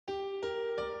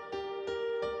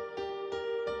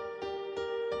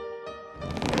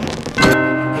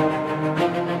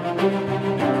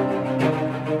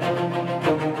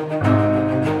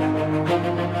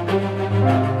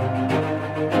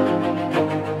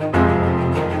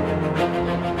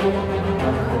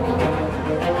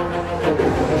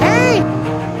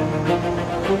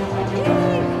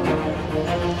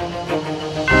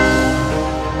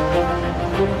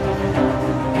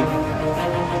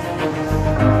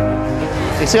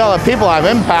see all the people I've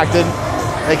impacted.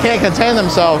 They can't contain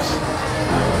themselves.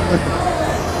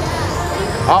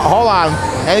 Oh, hold on,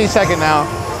 any second now.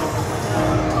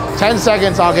 10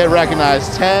 seconds, I'll get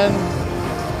recognized. 10,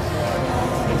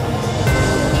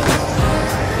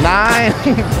 9,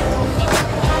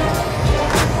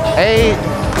 8,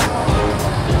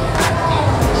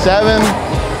 7,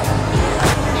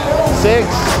 6,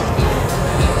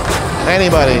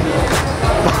 anybody.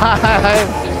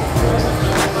 5,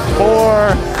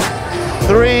 4,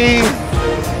 3,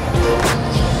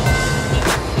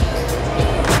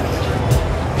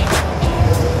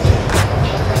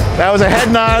 that was a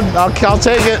head nod. I'll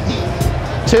take it.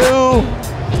 2,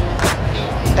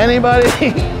 anybody?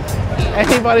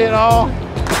 Anybody at all?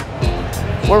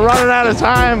 We're running out of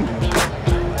time.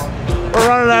 We're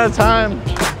running out of time.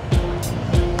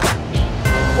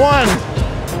 1,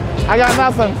 I got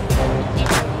nothing.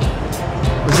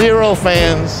 0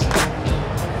 fans.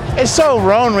 It's so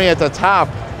ronery at the top.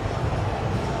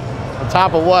 The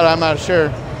top of what? I'm not sure.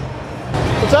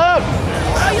 What's up?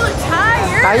 Oh, you look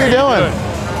tired. How you doing?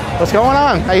 What's going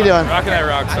on? How you doing? Rocking that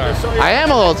rock star. I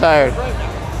am a little tired.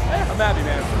 I'm happy,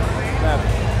 man. I'm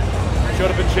happy.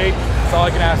 Showed up in shape. That's all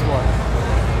I can ask for.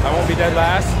 I won't be dead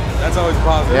last. That's always a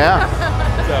positive. Yeah.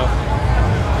 So.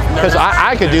 Because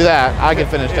I could do that. I could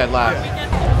finish dead last.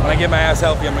 When I get my ass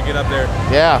healthy, I'm gonna get up there.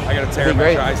 Yeah. I gotta tear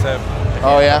my tricep.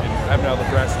 Oh yeah. I haven't held the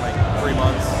press in like 3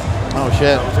 months. Oh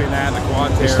shit. So between that and the quad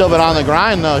tear. You've still been on the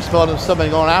grind though. Still been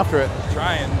going after it.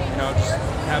 Trying, you know, just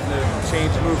have to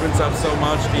change movements up so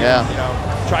much. Yeah. You know,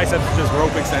 triceps is just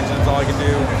rope extension. That's all I can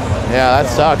do. Yeah, that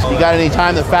sucks. You got any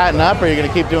time to fatten up, or are you gonna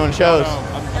keep doing shows? No,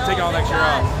 I'm taking all next year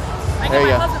off. I got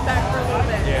my husband back for a little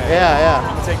bit. Yeah.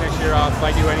 I'm gonna take next year off. If I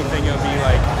do anything, it'll be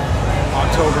like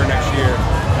October next year.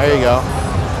 There you go.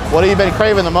 What have you been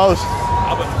craving the most?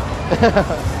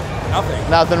 Nothing.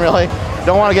 Nothing really.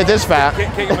 Don't want to get this fat.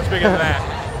 Can't get much bigger than that.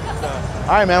 So,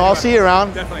 all right, man. Well, I'll see you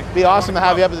around. Definitely. Be awesome to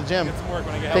have you up at the gym. Get some work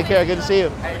when I get Take care. Good to see you.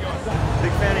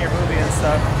 Big fan of your movie and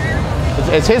stuff.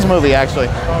 It's his movie, actually.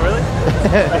 Oh, really?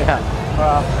 Yeah.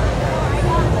 Wow.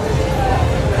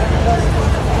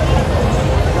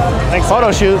 Thanks.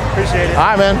 Photo shoot. Appreciate it. All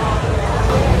right, man.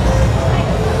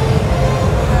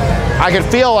 I can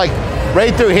feel like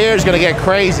right through here is gonna get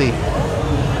crazy.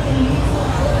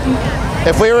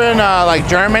 If we were in like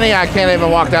Germany, I can't even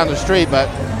walk down the street, but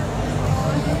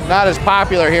not as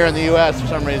popular here in the US for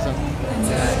some reason.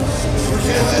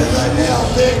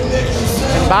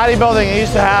 In bodybuilding, you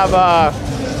used to have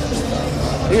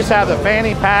the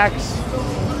fanny packs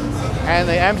and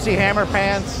the MC Hammer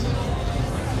pants,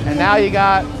 and now you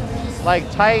got like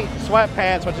tight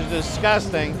sweatpants, which is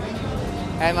disgusting,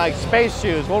 and like space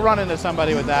shoes. We'll run into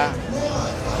somebody with that.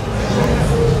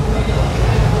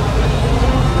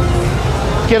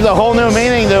 Gives a whole new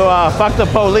meaning to fuck the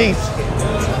police.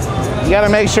 You gotta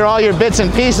make sure all your bits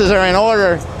and pieces are in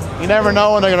order. You never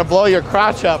know when they're gonna blow your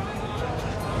crotch up.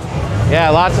 Yeah,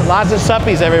 lots of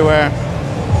suppies everywhere.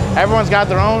 Everyone's got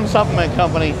their own supplement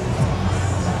company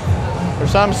for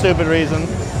some stupid reason.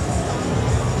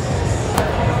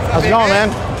 How's it going, man?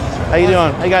 How you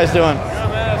doing? How you guys doing?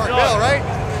 Bill, right?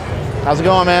 How's it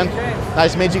going, man?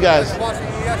 Nice to meet you guys. Watching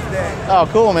you yesterday. Oh,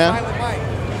 cool, man.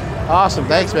 Awesome,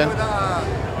 thanks, man.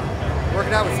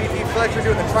 Working out with CT Fletcher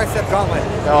doing the tricep gauntlet.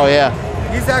 Oh yeah.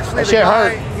 He's actually the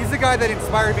guy. He's the guy that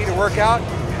inspired me to work out.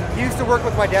 He used to work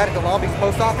with my dad at the Long Beach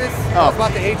post office. I was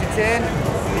about the age of 10.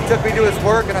 He took me to his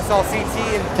work, and I saw CT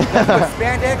and with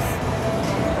spandex.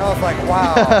 And I was like,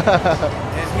 wow.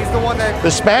 And he's the one that the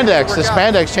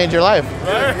spandex changed your life. It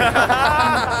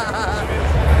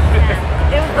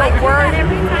was like word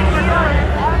every time you do it.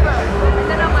 And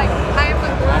then I'm like, I am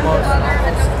the greatest mother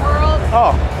in the world.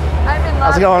 Oh. I'm in love.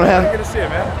 How's it going, man? Good to see you,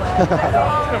 man. Good to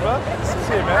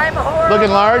see you, man. I'm horrible. Looking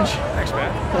large? Thanks,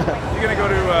 man. You're gonna go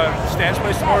to Stan's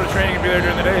place tomorrow to training and be there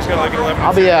during the day. He's got like 11.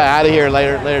 I'll be out of here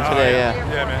later today. Yeah.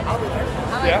 Yeah, man.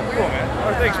 Yeah, cool, man.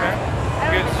 Oh, thanks, man.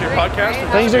 Good. It's your podcast.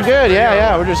 Things are good.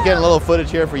 Yeah. We're just getting a little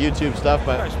footage here for YouTube stuff,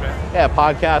 but nice, man. yeah,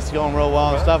 podcast going real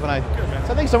well and stuff. And I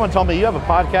think someone told me you have a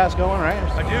podcast going, right?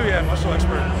 I do, yeah. Muscle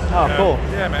Expert. Oh, cool.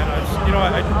 Yeah, man. I was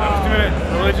doing it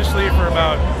religiously for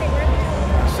about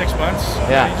 6 months.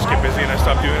 Yeah. I just get busy and I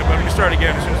stopped doing it, but I'm gonna start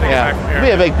again as soon as I get back from here. It'd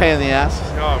be a big pain in the ass.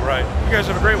 Oh, right. You guys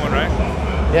have a great one, right?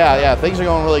 Yeah. Things are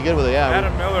going really good with it. Yeah.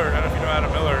 Adam Miller. I don't know if you know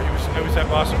Adam Miller. He was at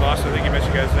Boston. I think he met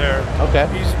you guys there. Okay.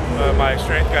 He's my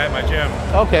strength guy at my gym.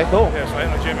 Okay, cool. Yeah, so I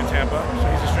have a gym in Tampa. So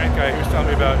he's a strength guy. He was telling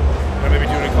me about maybe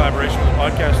doing a collaboration with the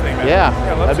podcast thing. Man. Yeah,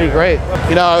 that'd be great.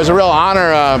 You know, it was a real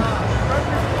honor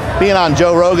being on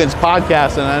Joe Rogan's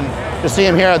podcast, and then to see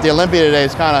him here at the Olympia today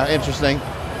is kind of interesting.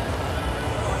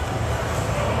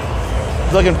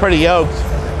 He's looking pretty yoked.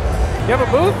 You have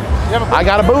a booth? You have a booth? I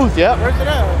got a booth, yep. Where's it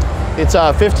at? It's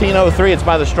 1503. It's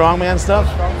by the Strongman stuff.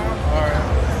 All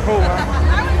right. Cool, man.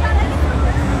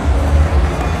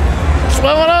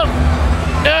 Swelling up.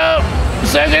 Yo,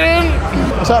 second in.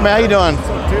 What's up, man? How you doing? What's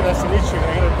up, dude? Nice to meet you. Can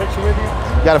I get a picture with you?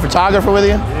 You got a photographer with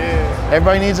you? Yeah.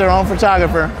 Everybody needs their own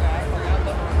photographer.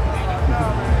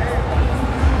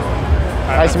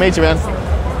 Nice to meet you, man.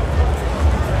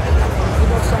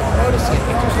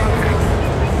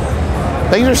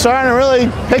 Things are starting to really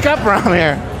pick up around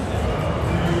here.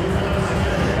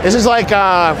 This is like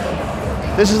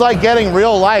getting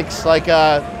real likes. Like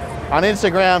on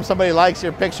Instagram, somebody likes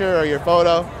your picture or your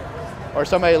photo, or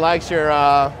somebody likes your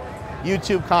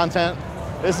YouTube content.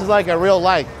 This is like a real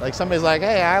like. Like somebody's like,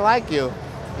 "Hey, I like you."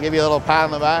 Give you a little pat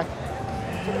on the back.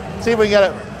 See if we can get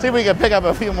it. See if we can pick up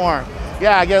a few more.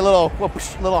 Yeah, I get a little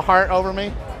whoosh, little heart over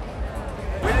me.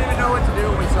 We didn't even know what to do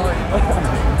when we saw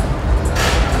you.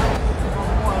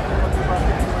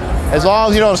 As long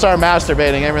as you don't start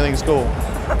masturbating, everything's cool.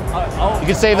 You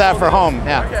can save that for home.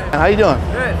 Yeah. Okay. How you doing?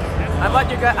 Good. I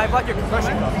bought your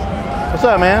concussion cup. What's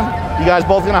up, man? You guys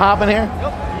both gonna hop in here?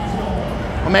 Yep.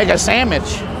 We'll make a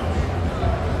sandwich.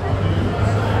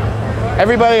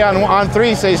 Everybody on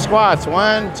three say squats.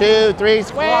 1, 2, 3,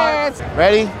 squats.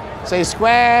 Ready? Say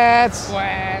squats.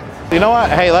 Squats. You know what?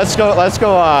 Hey, let's go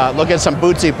look at some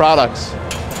Bootsy products.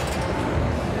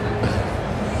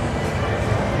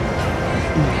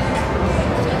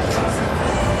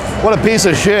 What a piece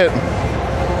of shit.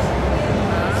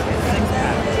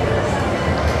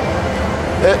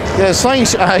 The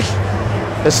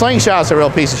slingshot's a real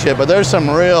piece of shit, but there's some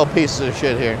real pieces of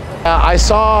shit here. I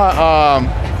saw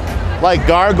like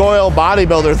gargoyle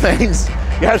bodybuilder things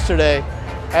yesterday,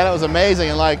 and it was amazing.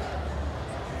 And like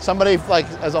somebody, like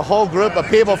as a whole group of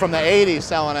people from the 80s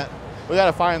selling it. We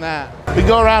gotta find that. We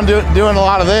go around doing a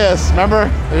lot of this. Remember?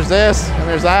 There's this and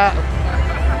there's that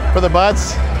for the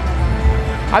butts.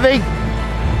 I think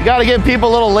you gotta give people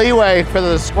a little leeway for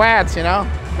the squats, you know?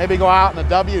 Maybe go out in the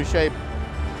W shape.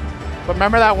 But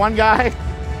remember that one guy?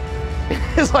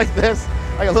 He's like this,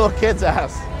 like a little kid's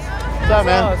ass. What's up,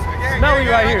 man? Smelly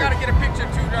right here. I gotta get a picture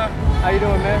too, Doc. How you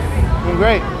doing, man? Doing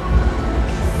great.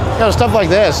 You know, stuff like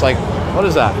this, like, what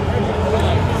is that?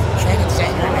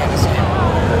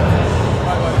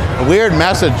 A weird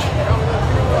message.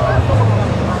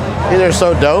 These are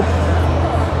so dope.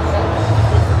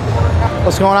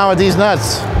 What's going on with these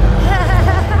nuts? This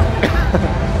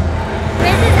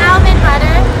is almond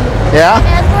butter. Yeah? It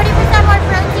has 40% more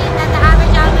protein than the average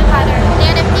almond butter.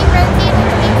 And a pea protein,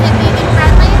 which makes it vegan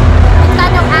friendly. It's got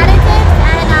no additives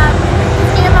and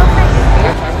it's GMO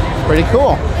free. Pretty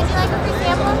cool. Would you like a free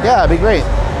sample? Yeah, that'd be great.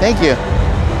 Thank you.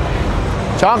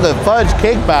 Chocolate fudge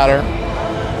cake batter.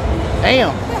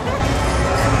 Damn.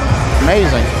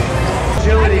 Amazing.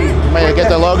 Agility. May I get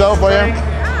the logo for you?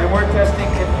 And we're testing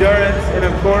endurance, and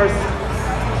of course,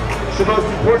 the most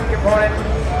important component,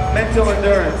 mental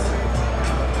endurance.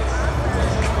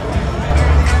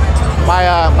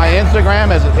 My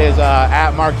Instagram is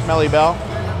at Mark Smelly Bell.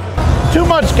 Too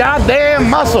much goddamn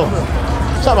muscle.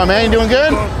 What's up, my man? You doing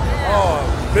good? Oh,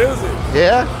 busy.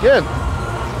 Yeah, good.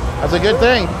 That's a good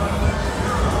thing.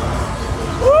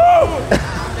 Woo!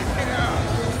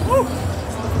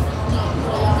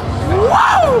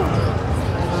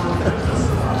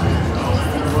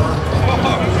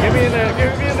 Get me in there.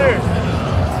 Get me in there.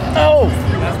 Oh!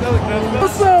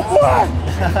 What's up, boy?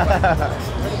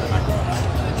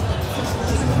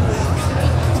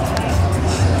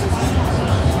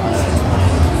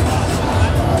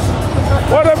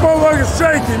 Why that motherfucker's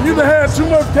shaking? You done had too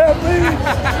much caffeine?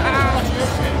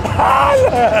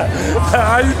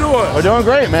 How you doing? We're doing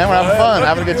great, man. We're having fun,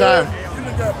 having a good time. You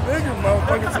done got bigger,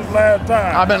 motherfucker, since last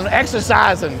time. I've been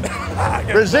exercising,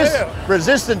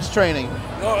 resistance training,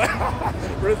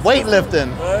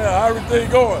 weightlifting. How everything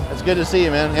going? It's good to see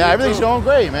you, man. Yeah, everything's going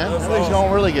great, man. That's Everything's awesome.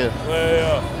 going really good.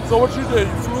 Yeah. So what you did?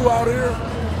 You flew out here?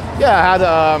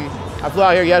 Yeah, I flew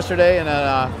out here yesterday, and then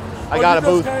I got a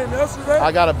booth. Came yesterday?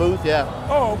 I got a booth, yeah.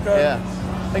 Oh, okay. Yeah.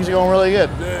 Things are going really good.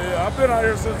 Yeah, I've been out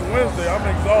here since Wednesday. I'm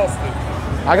exhausted.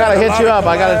 I gotta hit you up.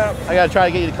 I collab. gotta try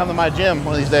to get you to come to my gym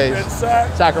one of these days. In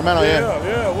Sacramento, yeah.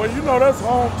 Yeah. Well, you know that's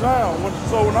hometown.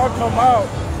 So when I come out,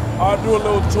 I do a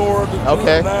little tour of the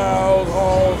canals,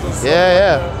 halls, and stuff.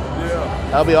 Yeah.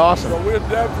 That'll be awesome. So we're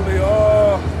definitely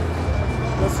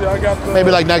let's see, I got the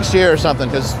Maybe like next year or something,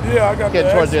 because I got getting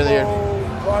the towards the end of the year.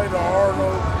 expo, right to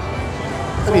Arnold.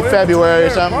 Maybe February or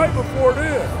something. Right before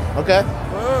then. Okay.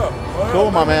 Well,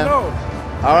 Cool, my man. Know.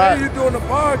 All right. Hey, you doing the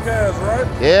podcast, right?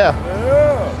 Yeah.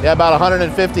 Yeah. Yeah, about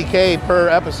 150K per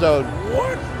episode.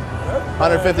 What?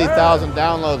 150,000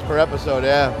 downloads per episode,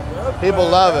 yeah. People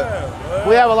love it.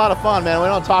 We have a lot of fun, man. We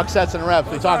don't talk sets and reps.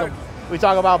 We talk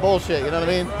about bullshit. You know what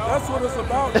I mean? That's what it's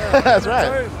about, man. That's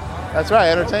right. That's right.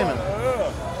 Entertainment.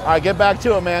 All right, get back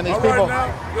to it, man. These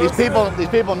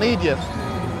people need you.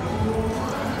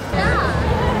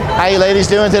 How you ladies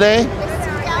doing today?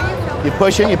 You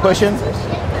pushing? You pushing?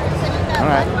 All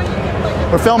right.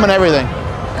 We're filming everything.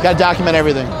 Got to document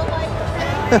everything.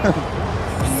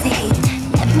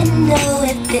 Let me know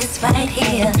if this right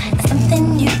here is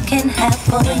something you can have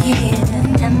for a year.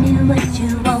 Tell me what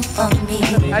you want from me.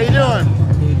 How you doing?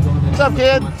 What's up,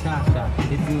 kid?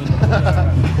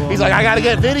 He's like, I gotta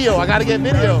get video. I gotta get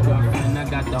video.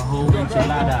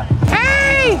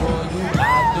 Hey!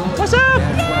 What's up?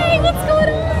 Hey, what's going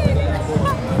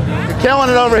on? You're killing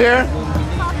it over here.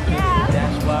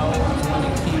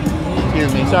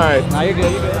 Excuse me. Sorry. No, you're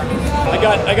good. You're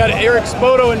good. I got Eric's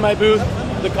photo in my booth.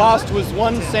 The cost was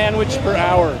 1 sandwich per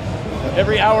hour.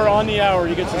 Every hour on the hour,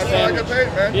 you get some sandwich. Paid,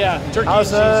 man. Yeah, turkey.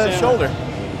 How's the shoulder?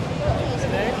 Does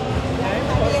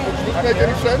this make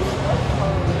any sense?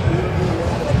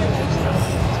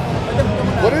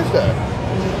 What is that?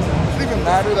 Does it even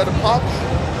matter that it pops?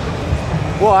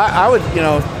 Well, I would,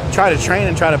 try to train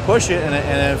and try to push it, and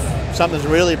if something's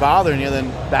really bothering you, then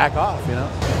back off, What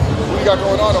do you got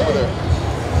going on over there?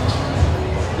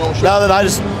 Now that I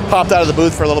just popped out of the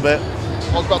booth for a little bit.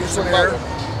 I was about to some air.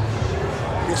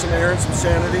 Get some air and some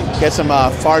sanity. Get some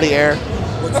farty air.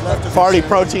 What's left of farty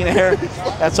protein air.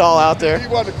 That's all out there. You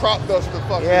want to crop dust the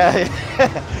fuck. Yeah.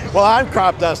 Well, I'm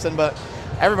crop dusting, but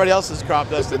everybody else is crop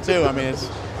dusting too. I mean, it's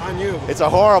on you. It's a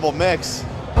horrible mix.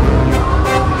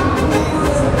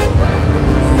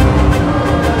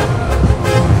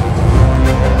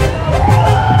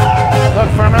 Look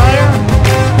familiar?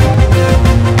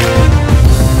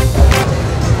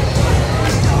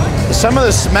 Some of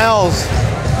the smells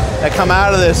that come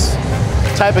out of this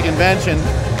type of convention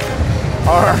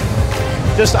are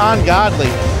just ungodly.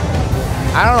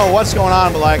 I don't know what's going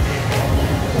on, but like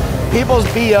people's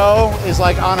BO is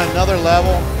like on another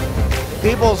level.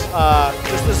 People's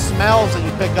just the smells that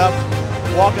you pick up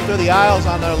walking through the aisles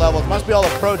on their level. It must be all the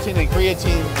protein and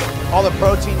creatine, all the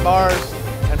protein bars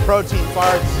and protein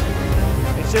farts.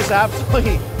 It's just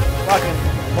absolutely fucking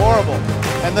horrible.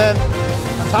 And then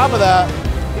on top of that,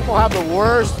 people have the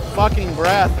worst fucking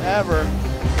breath ever.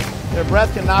 Their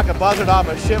breath can knock a buzzard off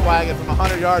a shit wagon from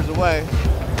 100 yards away.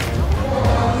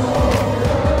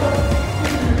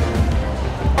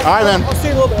 All right, man. I'll see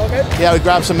you a little bit, okay? Yeah, we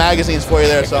grabbed some magazines for you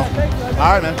there, so. All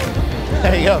right, man.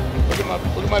 There you go.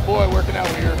 Look at my boy working out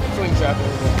here. Slingshot.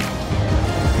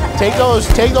 Take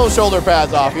those shoulder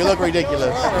pads off. You look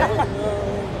ridiculous.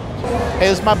 Hey,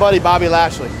 this is my buddy Bobby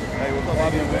Lashley. Hey, what's up,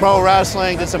 Bobby? Pro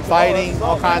wrestling, did some fighting,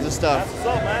 all kinds of stuff. What's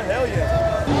up, man? Hell yeah.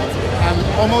 I'm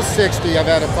almost 60. I've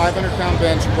had a 500-pound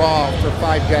bench raw for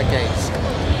 5 decades.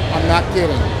 I'm not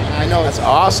kidding. I know That's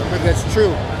awesome. But that's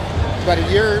true. About a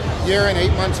year and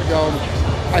 8 months ago,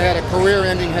 I had a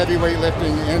career-ending heavyweight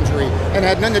lifting injury, and it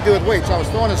had nothing to do with weights. I was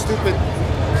throwing a stupid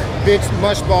big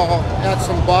mush ball at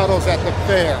some bottles at the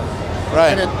fair.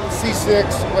 Right. And it C6,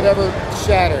 whatever,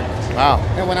 shattered. Wow.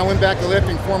 And when I went back to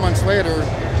lifting 4 months later,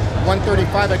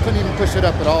 135, I couldn't even push it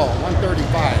up at all,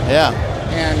 135. Yeah.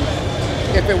 And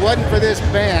if it wasn't for this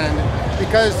band,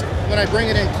 because when I bring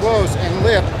it in close and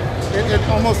lift, it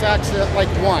almost acts like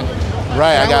one.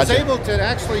 Right, and I got was able to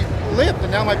actually lift,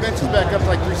 and now my bench is back up to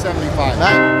like 375.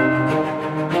 Nice.